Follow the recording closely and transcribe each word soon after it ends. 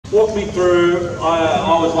Walk me through,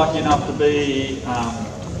 I was lucky enough to be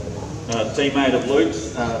a teammate of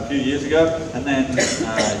Luke's a few years ago, and then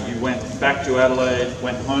you went back to Adelaide,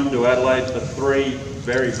 went home to Adelaide for 3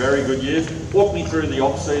 very, very good years. Walk me through the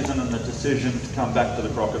off-season and the decision to come back to the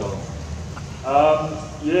Crocodiles.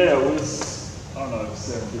 Yeah, it was, I don't know if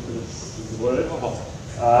serendipitous is the word.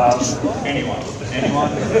 Anyone.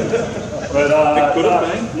 But it could have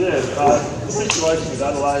been. Yeah, the situation with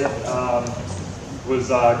Adelaide was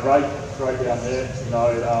great down there. You know,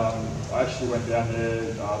 I actually went down there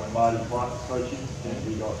when Marty White was coaching, and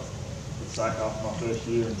he got the sack after my first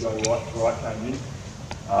year, and Joe Wright came in.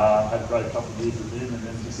 Had a great couple of years with him, and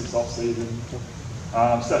then just this off-season,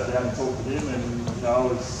 sat down and talked to him, and you know,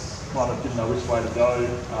 I was kind of didn't know which way to go.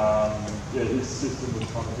 Yeah, his system was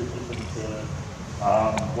kind of a bit different to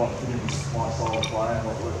what for him was my style of playing,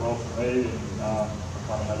 what worked well for me, and I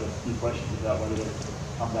kind of had a few questions about whether to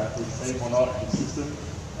come back to his team or not, his system,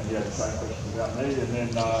 and he had the same questions about me. And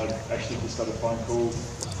then actually just got a phone call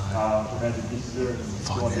from Andrew Gissinger and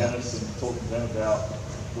John Dennis, and talking to them about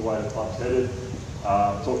the way the club's headed.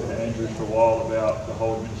 Talking to Andrew for a while about the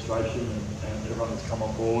whole administration and everyone that's come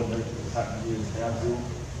on board and everything that's happening here in Townsville.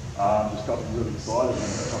 Just got me really excited, and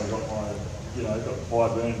kind of got my, you know, got the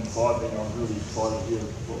fire burning inside me. I was really excited to hear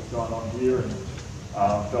what's going on here, and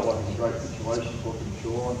felt like it was a great situation talking to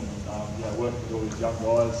Sean, and you know, working with all these young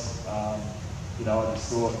guys. You know, I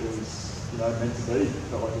just thought it was, you know, meant to be. It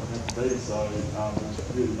felt like it was meant to be. So there was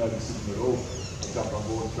really no decision at all. I jumped on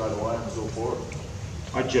board straight away and was all for it.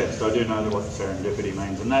 I jest, I do know what serendipity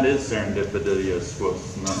means, and that is serendipitous.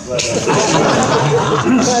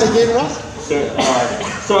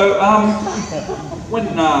 When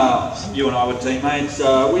you and I were teammates,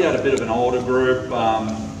 we had a bit of an older group,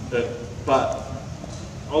 but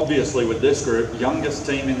obviously with this group, youngest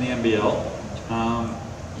team in the NBL,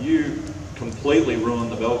 you completely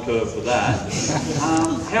ruined the bell curve for that.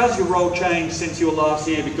 How's your role changed since your last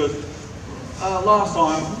year? Because last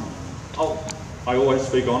time, I always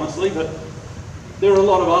speak honestly, but there are a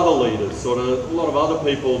lot of other leaders, sort of a lot of other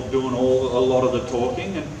people doing a lot of the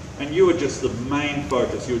talking, and you were just the main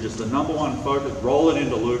focus. You were just the #1 focus. Roll it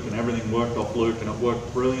into Luke, and everything worked off Luke, and it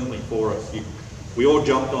worked brilliantly for us. We all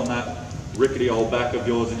jumped on that rickety old back of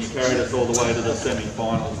yours, and you carried us all the way to the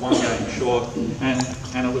semi-finals, 1 game short, and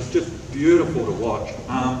it was just beautiful to watch.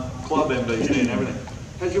 Club MVP and everything.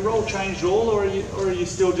 Has your role changed at all, or are you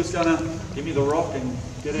still just going to give me the rock and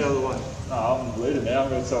get out of the way? No, I'm the leader now. I'm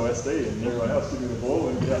going to sell SD, and everyone else give me the ball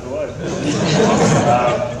and get out of the way.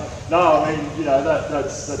 No, I mean, you know,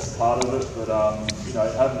 that's part of it. But you know,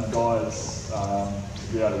 having guys to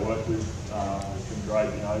be able to work with has been great.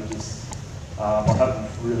 You know, just I haven't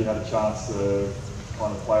really had a chance to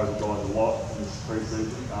kind of play with the guys a lot in this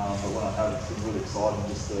pre-season, but when I have, it's been really exciting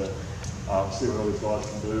just to see what all these guys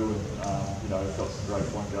can do. And you know, we've got some great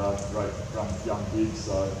point guards, great young kids.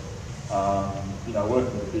 So. You know,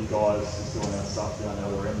 working with the big guys, just doing our stuff down the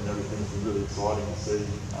other end and everything's been really exciting to see,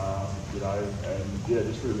 you know, and yeah,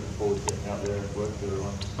 just really looking forward to getting out there and working with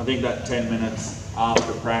everyone. I think that 10 minutes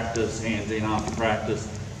after practice, hands in after practice,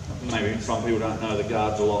 maybe some people don't know the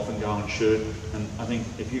guards will often go and shoot, and I think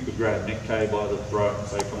if you could grab Nick Kay by the throat and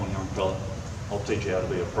say, come on young fella, I'll teach you how to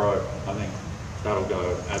be a pro, I think that'll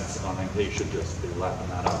go, I think he should just be lapping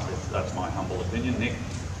that up. That's my humble opinion. Nick,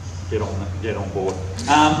 get on board.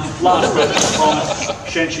 Last question, I promise.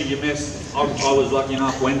 Schenscher, you missed. I was lucky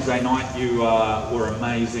enough Wednesday night. You were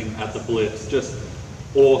amazing at the Blitz, just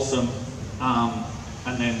awesome.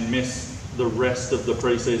 And then missed the rest of the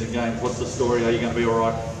pre-season games. What's the story? Are you going to be all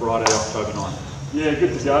right Friday, October 9th? Yeah,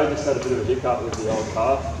 good to go. Just had a bit of a hiccup with the old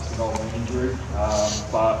calf, just an old injury,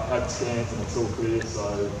 but had scans and it's all clear.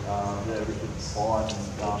 So yeah, everything's fine, and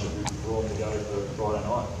we'll be rolling to go for Friday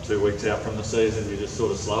night. 2 weeks out from the season, you just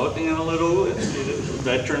sort of slow it down a little. It's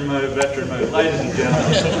veteran move. Ladies and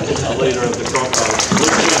gentlemen, the leader of the Crocs.